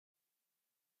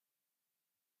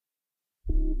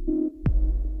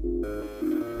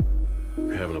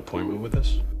have an appointment with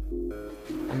us?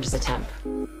 I'm just a temp.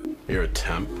 You're a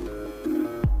temp?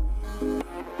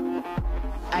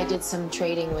 I did some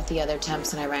trading with the other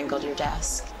temps and I wrangled your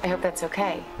desk. I hope that's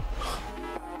okay.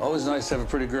 Always nice to have a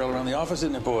pretty girl around the office,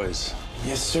 isn't it, boys?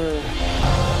 Yes, sir.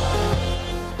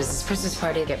 Does this Christmas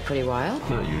party get pretty wild?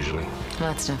 Not usually.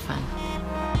 Well, that's no fun.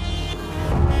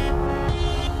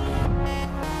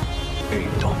 Hey,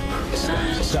 don't.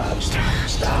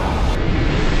 Stop.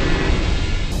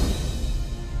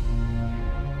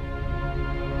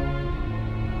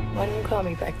 Why didn't you call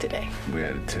me back today? We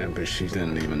had a temp, but she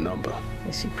didn't leave a number.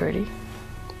 Is she pretty?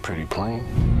 Pretty plain.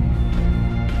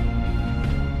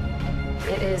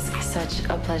 It is such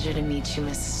a pleasure to meet you,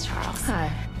 Mrs. Charles.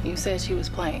 Hi. You said she was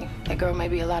plain. That girl may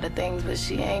be a lot of things, but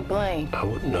she ain't plain. I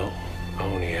wouldn't know. I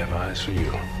only have eyes for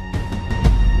you.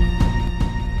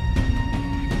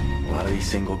 A lot of these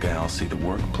single gals see the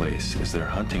workplace as their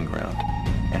hunting ground.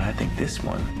 And I think this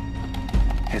one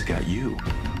has got you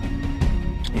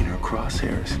in her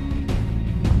crosshairs.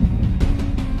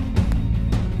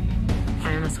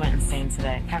 I almost went insane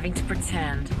today, having to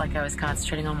pretend like I was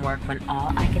concentrating on work when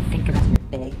all I could think about was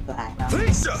your big black mouth.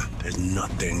 Lisa! There's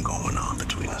nothing going on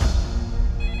between us.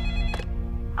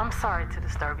 I'm sorry to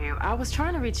disturb you. I was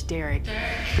trying to reach Derek.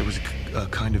 There was a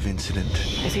kind of incident.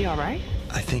 Is he all right?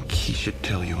 I think he should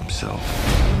tell you himself.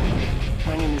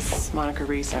 My name is Monica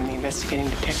Reese. I'm the investigating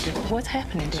detective. What's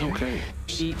happening, Derek? Okay.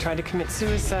 She tried to commit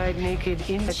suicide naked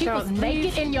in the She was Charles.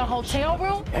 naked in your hotel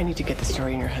room? I need to get the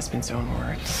story in your husband's own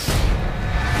words.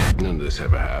 None of this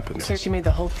ever happened. So she made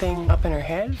the whole thing up in her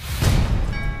head?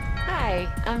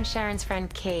 Hi, I'm Sharon's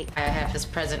friend Kate. I have this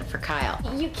present for Kyle.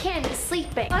 You can't, he's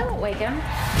sleeping. I won't wake him.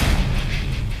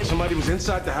 Somebody was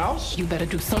inside the house? You better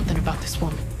do something about this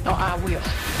woman, or I will.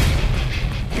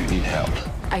 You need help.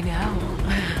 I know.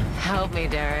 Help me,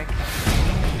 Derek.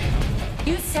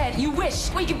 You said you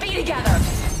wish we could be together.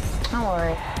 Don't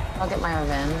worry, I'll get my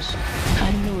revenge.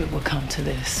 I knew it would come to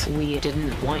this. We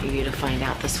didn't want you to find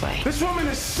out this way. This woman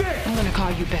is sick! I'm gonna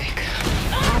call you back.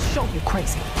 I'll show you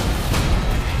crazy.